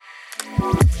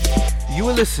You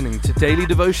are listening to Daily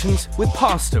Devotions with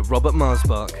Pastor Robert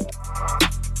Marsbach.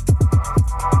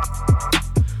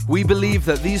 We believe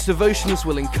that these devotions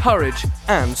will encourage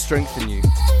and strengthen you.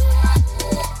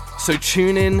 So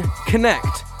tune in,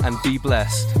 connect, and be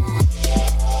blessed.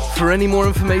 For any more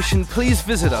information, please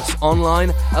visit us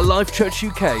online at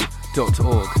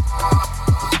lifechurchuk.org.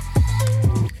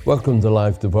 Welcome to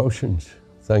Life Devotions.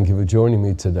 Thank you for joining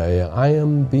me today. I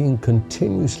am being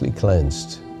continuously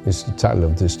cleansed is the title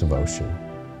of this devotion.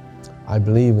 I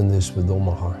believe in this with all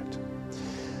my heart.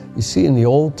 You see, in the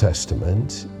Old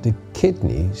Testament, the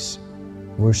kidneys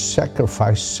were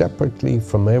sacrificed separately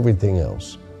from everything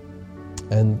else.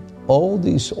 And all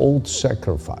these old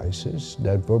sacrifices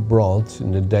that were brought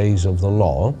in the days of the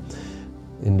law,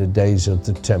 in the days of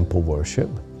the temple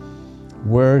worship,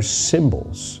 were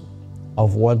symbols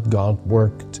of what God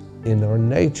worked in our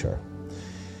nature.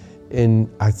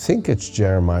 I think it's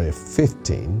Jeremiah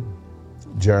 15,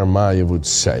 Jeremiah would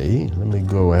say, let me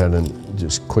go ahead and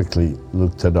just quickly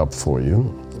look that up for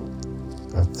you.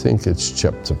 I think it's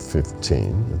chapter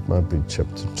 15, it might be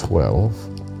chapter 12.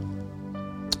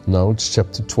 No, it's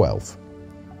chapter 12.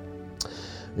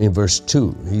 In verse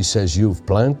 2, he says, "You've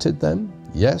planted them,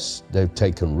 yes, they've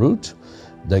taken root.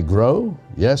 They grow,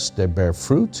 yes, they bear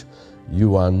fruit.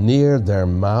 You are near their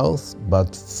mouth,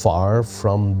 but far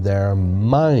from their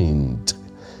mind."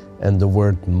 And the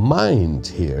word mind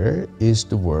here is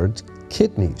the word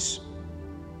kidneys.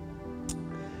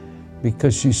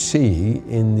 Because you see,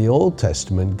 in the Old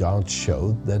Testament, God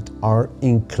showed that our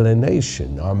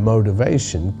inclination, our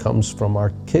motivation comes from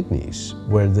our kidneys,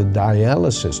 where the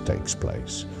dialysis takes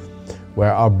place,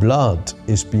 where our blood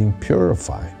is being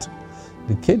purified.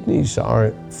 The kidneys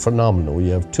are phenomenal.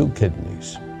 You have two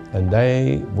kidneys, and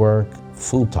they work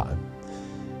full-time.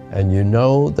 And you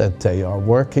know that they are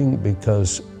working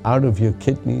because out of your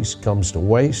kidneys comes the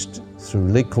waste through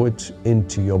liquid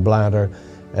into your bladder,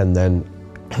 and then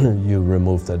you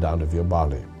remove that out of your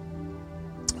body.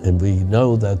 And we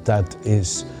know that that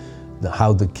is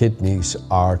how the kidneys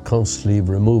are constantly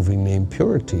removing the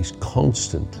impurities,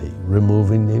 constantly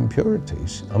removing the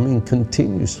impurities. I mean,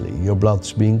 continuously, your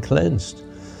blood's being cleansed.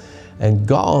 And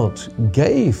God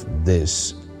gave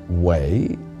this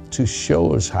way to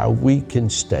show us how we can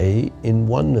stay in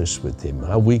oneness with Him,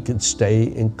 how we could stay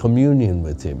in communion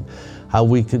with Him, how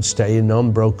we could stay in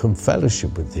unbroken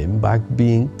fellowship with Him by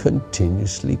being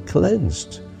continuously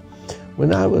cleansed.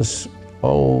 When I was,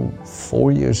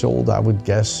 4 years old, I would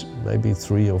guess, maybe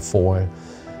 3 or 4,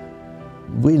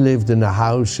 we lived in a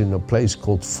house in a place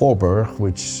called Voorburg,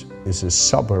 which is a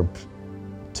suburb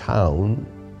town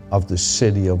of the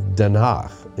city of Den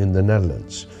Haag in the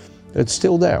Netherlands. It's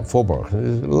still there, Voorburg.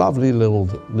 It's a lovely little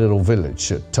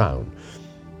village, town.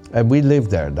 And we lived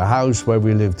there. The house where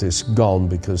we lived is gone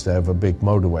because they have a big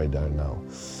motorway there now.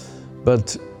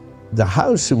 But the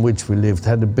house in which we lived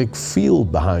had a big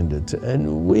field behind it.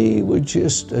 And we were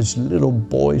just, as little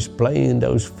boys, playing in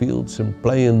those fields and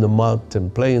play in the mud and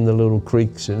play in the little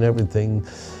creeks and everything,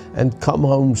 and come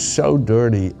home so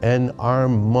dirty. And our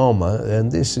mama,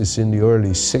 and this is in the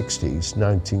early 60s,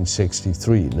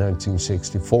 1963,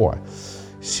 1964,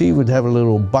 she would have a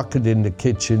little bucket in the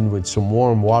kitchen with some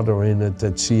warm water in it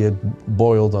that she had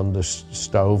boiled on the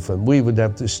stove, and we would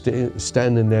have to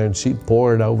stand in there, and she'd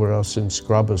pour it over us and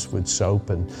scrub us with soap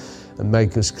and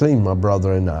make us clean, my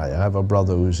brother and I. I have a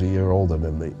brother who's a year older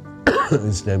than me.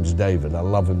 His name's David. I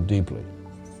love him deeply.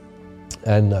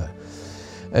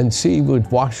 And she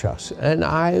would wash us, and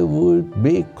I would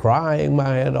be crying my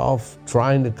head off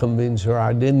trying to convince her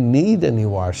I didn't need any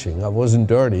washing. I wasn't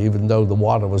dirty, even though the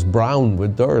water was brown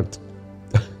with dirt.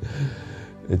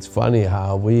 It's funny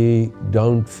how we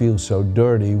don't feel so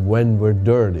dirty when we're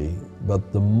dirty,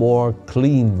 but the more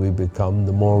clean we become,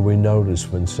 the more we notice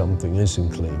when something isn't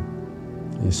clean.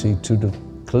 You see, to the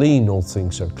clean, all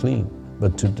things are clean,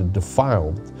 but to the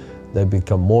defiled, they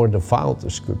become more defiled, the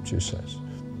scripture says.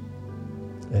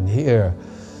 And here,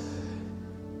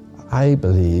 I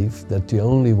believe that the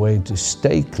only way to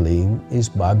stay clean is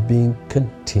by being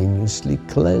continuously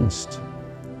cleansed.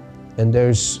 And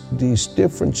there's these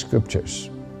different scriptures.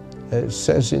 It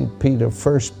says in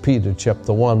 1 Peter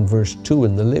chapter 1, verse 2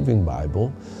 in the Living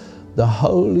Bible, the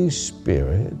Holy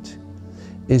Spirit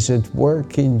is at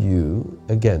work in you.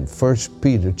 Again, 1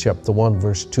 Peter chapter 1,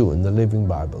 verse 2 in the Living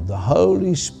Bible. The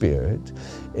Holy Spirit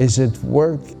is at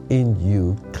work in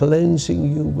you,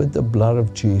 cleansing you with the blood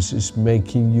of Jesus,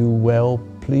 making you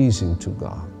well-pleasing to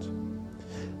God,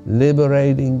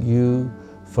 liberating you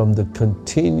from the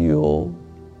continual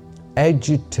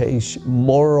agitation,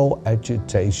 moral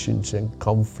agitations and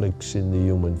conflicts in the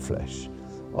human flesh.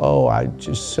 Oh, I'm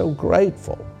just so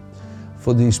grateful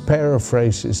for these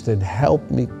paraphrases that help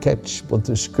me catch what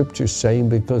the scripture's saying,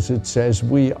 because it says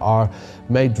we are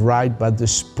made right by the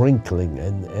sprinkling.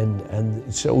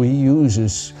 And so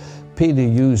Peter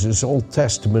uses Old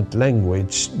Testament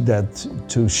language that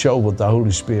to show what the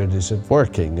Holy Spirit is at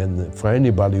working. And for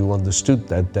anybody who understood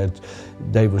that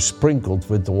they were sprinkled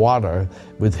with the water,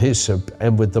 with hyssop,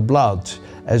 and with the blood,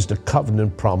 as the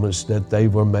covenant promise that they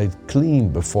were made clean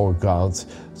before God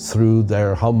through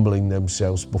their humbling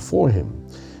themselves before Him.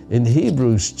 In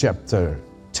Hebrews chapter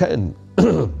 10,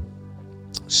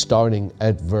 starting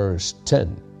at verse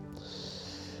 10,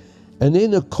 and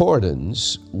in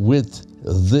accordance with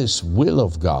this will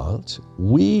of God,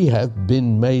 we have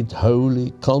been made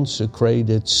holy,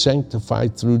 consecrated,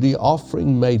 sanctified through the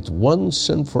offering made once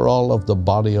and for all of the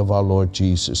body of our Lord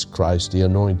Jesus Christ, the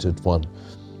Anointed One.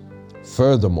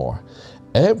 Furthermore,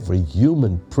 every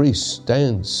human priest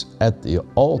stands at the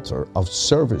altar of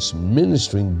service,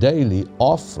 ministering daily,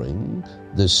 offering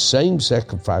the same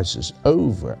sacrifices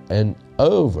over and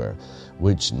over,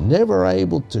 which never are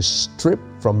able to strip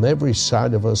from every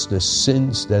side of us the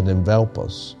sins that envelop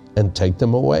us and take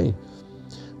them away.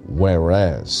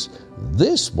 Whereas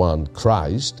this one,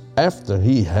 Christ, after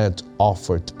he had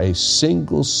offered a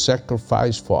single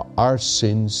sacrifice for our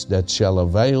sins that shall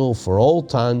avail for all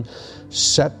time,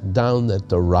 sat down at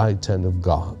the right hand of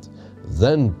God,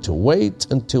 then to wait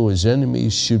until his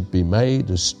enemies should be made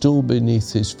a stool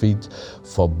beneath his feet.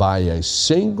 For by a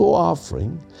single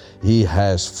offering he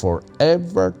has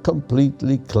forever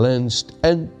completely cleansed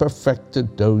and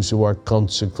perfected those who are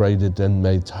consecrated and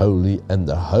made holy, and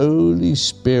the Holy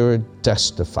Spirit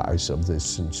testifies of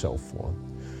this, and so forth.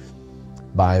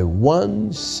 By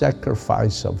one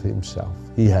sacrifice of himself,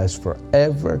 he has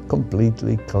forever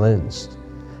completely cleansed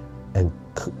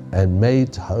and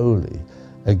made holy.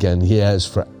 Again, he has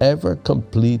forever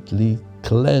completely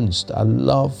cleansed. I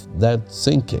love that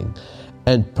thinking.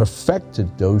 And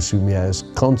perfected those whom he has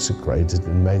consecrated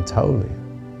and made holy.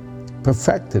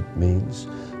 Perfected means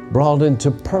brought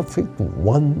into perfect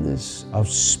oneness of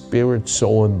spirit,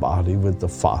 soul, and body with the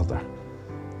Father.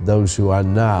 Those who are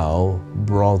now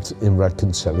brought in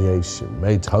reconciliation,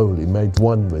 made holy, made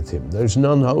one with him. There's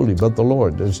none holy but the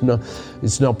Lord. It's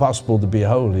not possible to be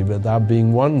holy without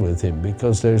being one with him,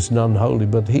 because there's none holy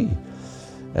but he.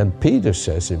 And Peter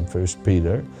says in 1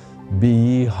 Peter, be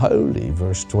ye holy,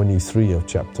 verse 23 of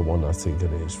chapter 1, I think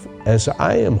it is, as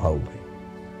I am holy.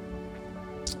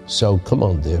 So come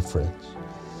on, dear friends.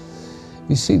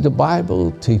 You see, the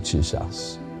Bible teaches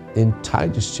us in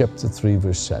Titus chapter 3,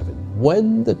 verse 7,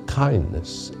 when the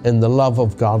kindness and the love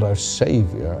of God our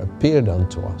Savior appeared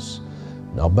unto us,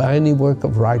 not by any work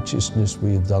of righteousness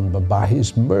we have done, but by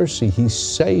his mercy he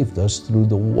saved us through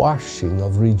the washing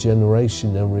of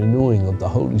regeneration and renewing of the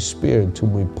Holy Spirit,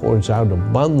 whom he pours out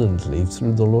abundantly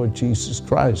through the Lord Jesus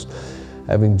Christ,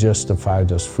 having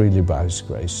justified us freely by his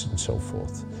grace, and so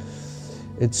forth.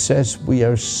 It says we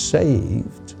are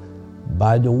saved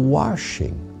by the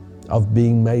washing of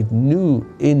being made new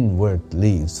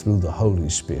inwardly through the Holy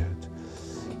Spirit.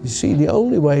 You see, the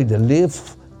only way to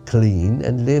live clean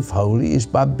and live holy is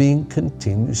by being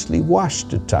continuously washed.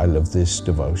 The title of this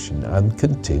devotion, I'm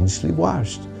continuously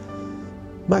washed.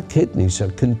 My kidneys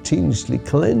are continuously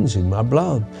cleansing my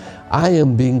blood. I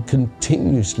am being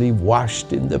continuously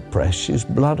washed in the precious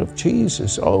blood of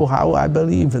Jesus. Oh, how I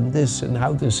believe in this, and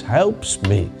how this helps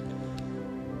me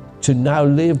to now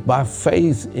live by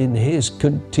faith in his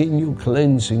continual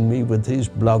cleansing me with his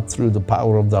blood through the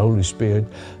power of the Holy Spirit,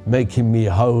 making me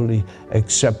holy,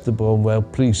 acceptable, and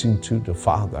well-pleasing to the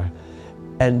Father.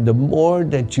 And the more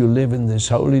that you live in this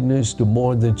holiness, the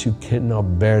more that you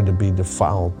cannot bear to be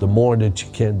defiled, the more that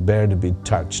you can't bear to be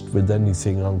touched with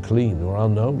anything unclean or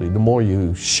unholy, the more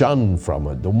you shun from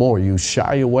it, the more you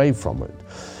shy away from it.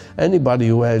 Anybody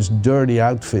who has dirty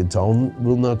outfit on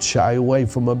will not shy away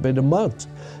from a bit of mud.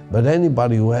 But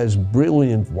anybody who has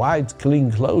brilliant, white, clean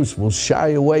clothes will shy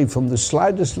away from the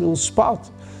slightest little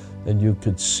spot. And you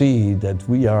could see that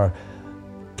we are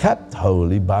kept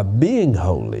holy by being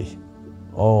holy.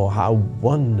 Oh, how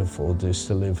wonderful it is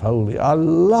to live holy. I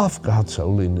love God's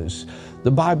holiness.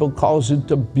 The Bible calls it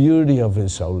the beauty of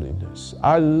his holiness.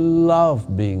 I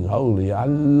love being holy. I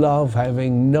love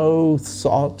having no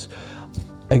thought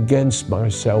against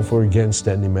myself or against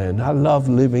any man. I love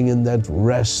living in that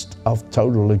rest of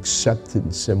total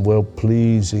acceptance and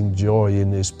well-pleasing joy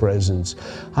in his presence.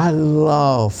 I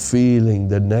love feeling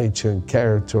the nature and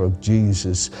character of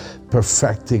Jesus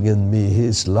perfecting in me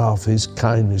his love, his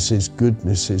kindness, his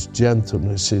goodness, his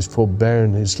gentleness, his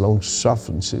forbearance, his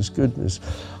long-suffering, his goodness.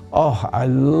 Oh, I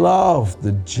love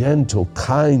the gentle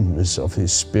kindness of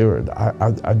his Spirit.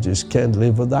 I just can't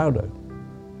live without it.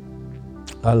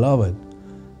 I love it.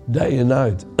 Day and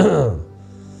night.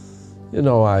 You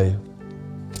know, I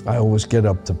always get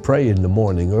up to pray in the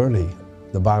morning early.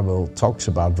 The Bible talks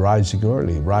about rising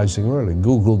early, rising early.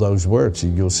 Google those words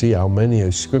and you'll see how many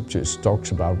scriptures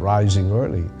talks about rising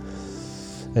early.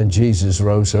 And Jesus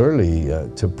rose early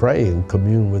to pray and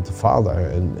commune with the Father.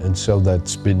 And so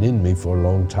that's been in me for a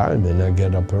long time, and I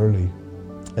get up early.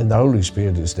 And the Holy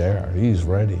Spirit is there. He's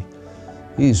ready.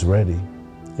 He's ready.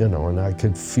 You know, and I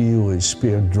could feel His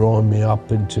Spirit drawing me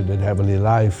up into that heavenly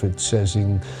life. It says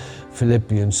in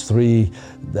Philippians 3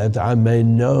 that I may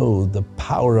know the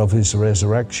power of His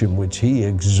resurrection, which He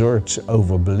exerts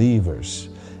over believers,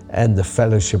 and the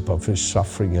fellowship of His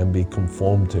suffering, and be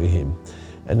conformed to Him.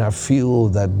 And I feel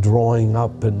that drawing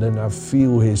up, and then I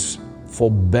feel His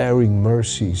forbearing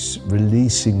mercies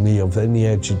releasing me of any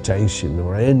agitation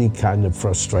or any kind of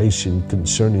frustration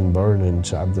concerning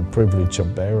burdens I have the privilege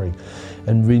of bearing,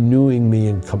 and renewing me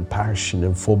in compassion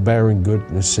and forbearing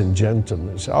goodness and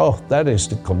gentleness. Oh, that is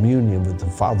the communion with the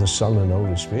Father, Son, and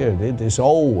Holy Spirit. It is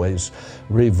always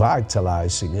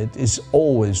revitalizing. It is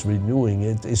always renewing.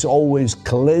 It is always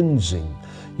cleansing.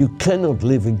 You cannot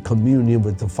live in communion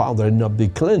with the Father and not be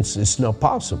cleansed. It's not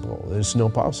possible. It's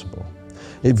not possible.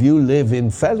 If you live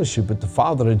in fellowship with the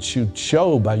Father, it should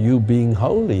show by you being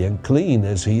holy and clean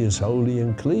as He is holy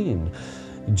and clean.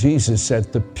 Jesus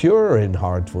said, the pure in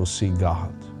heart will see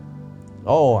God.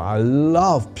 Oh, I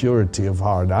love purity of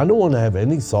heart. I don't want to have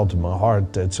any thought in my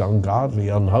heart that's ungodly,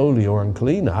 unholy, or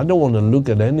unclean. I don't want to look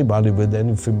at anybody with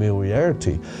any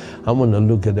familiarity. I want to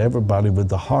look at everybody with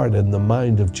the heart and the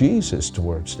mind of Jesus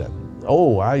towards them.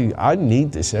 Oh, I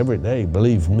need this every day,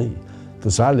 believe me,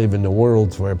 because I live in a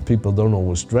world where people don't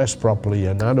always dress properly,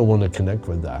 and I don't want to connect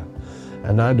with that.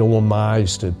 And I don't want my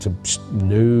eyes to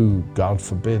no, God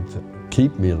forbid.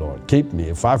 Keep me, Lord, keep me.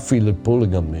 If I feel it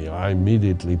pulling on me, I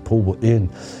immediately pull in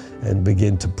and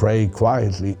begin to pray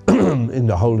quietly in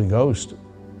the Holy Ghost.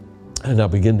 And I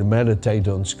begin to meditate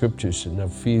on scriptures, and I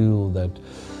feel that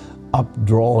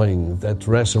updrawing, that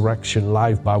resurrection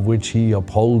life by which He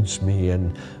upholds me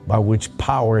and by which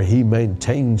power He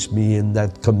maintains me in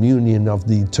that communion of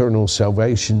the eternal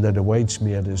salvation that awaits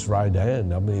me at His right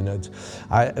hand. I mean,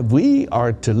 we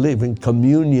are to live in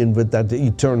communion with that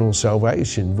eternal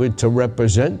salvation. We're to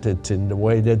represent it in the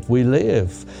way that we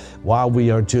live. While we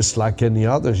are just like any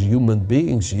other human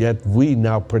beings, yet we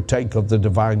now partake of the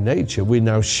divine nature. We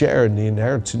now share in the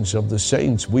inheritance of the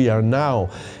saints. We are now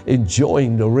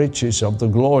enjoying the riches of the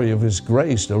glory of His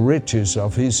grace, the riches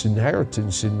of His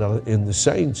inheritance in the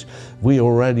saints. We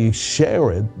already share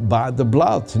it by the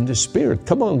blood and the Spirit.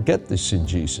 Come on, get this in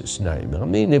Jesus' name. I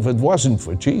mean, if it wasn't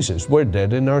for Jesus, we're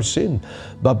dead in our sin.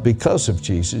 But because of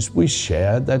Jesus, we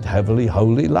share that heavenly,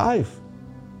 holy life.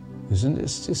 Isn't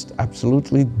this just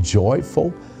absolutely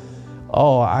joyful?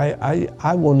 Oh,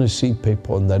 I want to see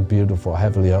people in that beautiful,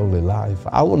 heavenly, holy life.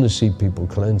 I want to see people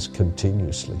cleansed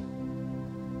continuously.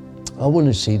 I want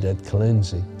to see that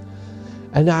cleansing.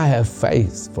 And I have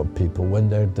faith for people when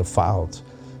they're defiled,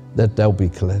 that they'll be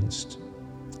cleansed.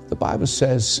 The Bible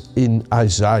says in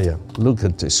Isaiah, look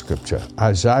at this scripture,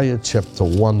 Isaiah chapter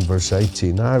 1, verse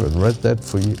 18. I haven't read that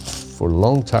for a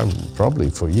long time, probably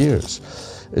for years.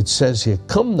 It says here,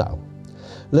 come now,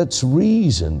 let's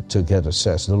reason together,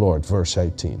 says the Lord, verse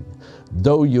 18.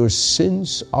 Though your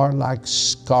sins are like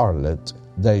scarlet,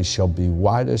 they shall be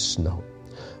white as snow.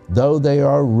 Though they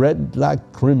are red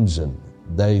like crimson,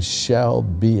 they shall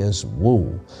be as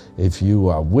wool. If you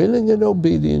are willing and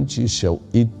obedient, you shall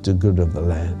eat the good of the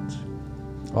land.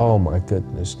 Oh my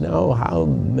goodness. Now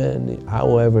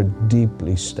however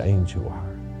deeply stained you are,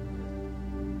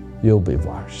 you'll be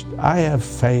washed. I have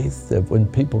faith that when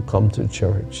people come to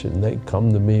church and they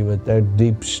come to me with their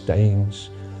deep stains,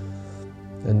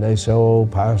 and they say, oh,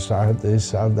 Pastor, I have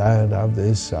this, I have that, I have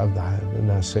this, I have that.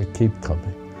 And I say, keep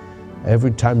coming.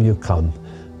 Every time you come,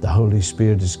 the Holy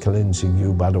Spirit is cleansing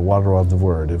you by the water of the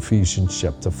Word, Ephesians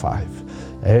chapter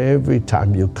 5. Every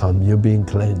time you come, you're being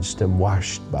cleansed and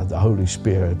washed by the Holy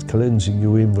Spirit, cleansing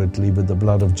you inwardly with the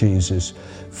blood of Jesus,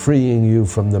 freeing you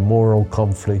from the moral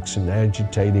conflicts and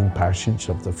agitating passions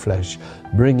of the flesh,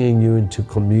 bringing you into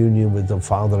communion with the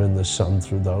Father and the Son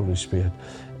through the Holy Spirit.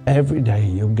 Every day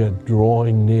you get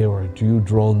drawing nearer, you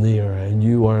draw nearer, and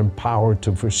you are empowered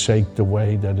to forsake the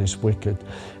way that is wicked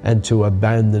and to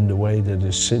abandon the way that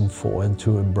is sinful and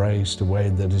to embrace the way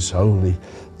that is holy,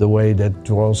 the way that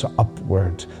draws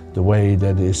upward, the way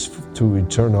that is to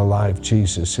eternal life.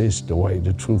 Jesus is the way,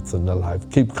 the truth, and the life.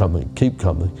 Keep coming, keep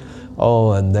coming.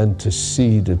 Oh, and then to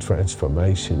see the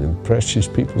transformation in precious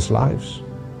people's lives.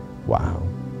 Wow.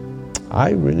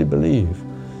 I really believe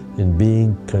in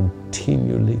being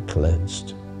continually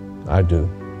cleansed. I do.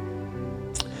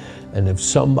 And if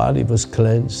somebody was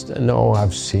cleansed, and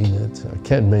I've seen it. I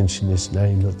can't mention his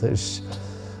name, but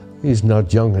he's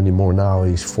not young anymore now.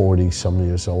 He's 40 some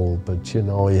years old. But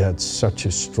he had such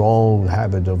a strong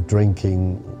habit of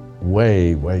drinking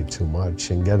way, way too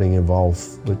much and getting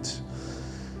involved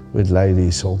with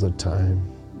ladies all the time.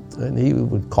 And he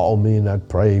would call me and I'd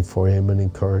pray for him and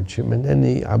encourage him. And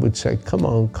then I would say, come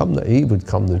on, come. He would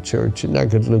come to church and I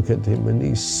could look at him and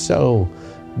he's so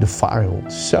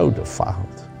defiled, so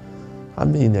defiled. I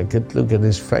mean, I could look at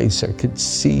his face, I could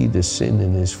see the sin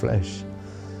in his flesh.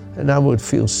 And I would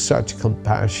feel such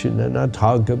compassion and I'd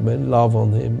hug him and love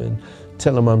on him and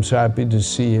tell him I'm so happy to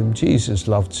see him. Jesus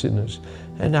loved sinners.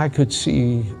 And I could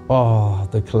see,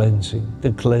 the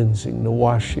cleansing, the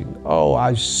washing.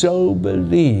 I so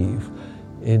believe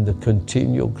in the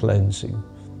continual cleansing.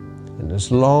 And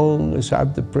as long as I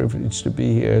have the privilege to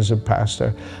be here as a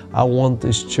pastor, I want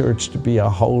this church to be a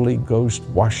Holy Ghost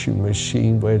washing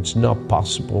machine where it's not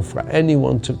possible for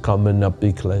anyone to come and not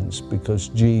be cleansed, because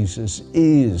Jesus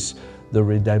is the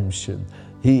redemption.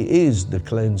 He is the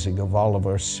cleansing of all of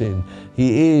our sin.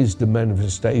 He is the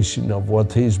manifestation of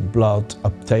what His blood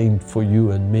obtained for you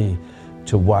and me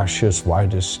to wash us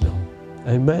white as snow.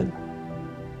 Amen.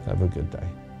 Have a good day.